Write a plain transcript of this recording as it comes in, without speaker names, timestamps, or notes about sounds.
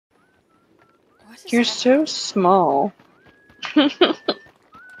You're so small.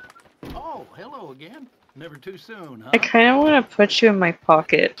 Oh, hello again. Never too soon, huh? I kind of want to put you in my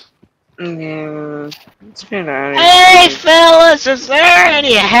pocket. Yeah, let's get out of here. Hey, fellas, is there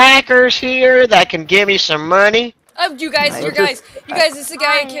any hackers here that can give me some money? Oh, you guys, this is the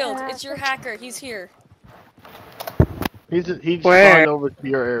guy I killed. It's your hacker. He's here. He's Where? spawned over to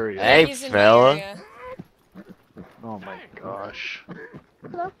your area. Hey, he's in fella. my area. Oh my gosh.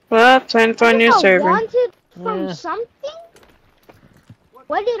 Well, time for a new server. Wanted from something?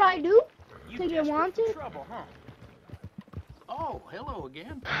 What did I do to get wanted? Trouble, huh? Oh, hello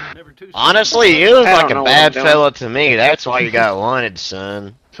again. Never too soon. Honestly, you look I like don't know a what bad I'm doing. fella to me. That's why you got wanted,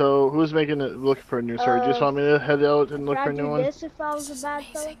 son. So who's making it looking for a new server? Just want me to head out and look for a new one? This if I was a bad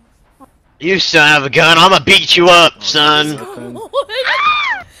fella? You son of a gun, I'ma beat you up, son. He's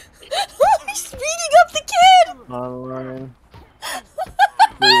beating up the kid! Online.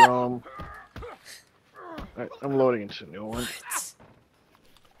 Free roam. Alright, I'm loading into a new one.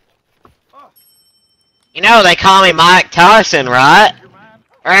 You know they call me Mike Tyson, right?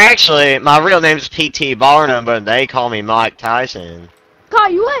 Or actually, my real name's P.T. Barnum, but they call me Mike Tyson. Call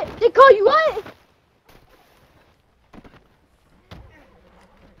you what? They call you what?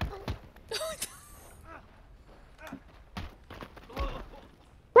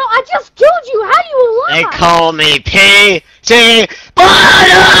 Bro, I just killed you. How you They alive? call me P.T.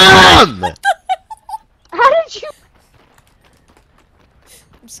 Barnum! How did you?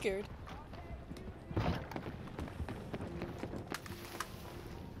 I'm scared.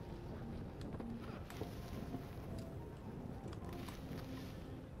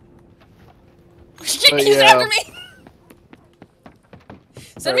 He's after me!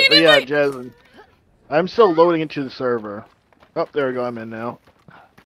 Send me an invite! Jasmine. I'm still loading into the server. Oh, there we go, I'm in now.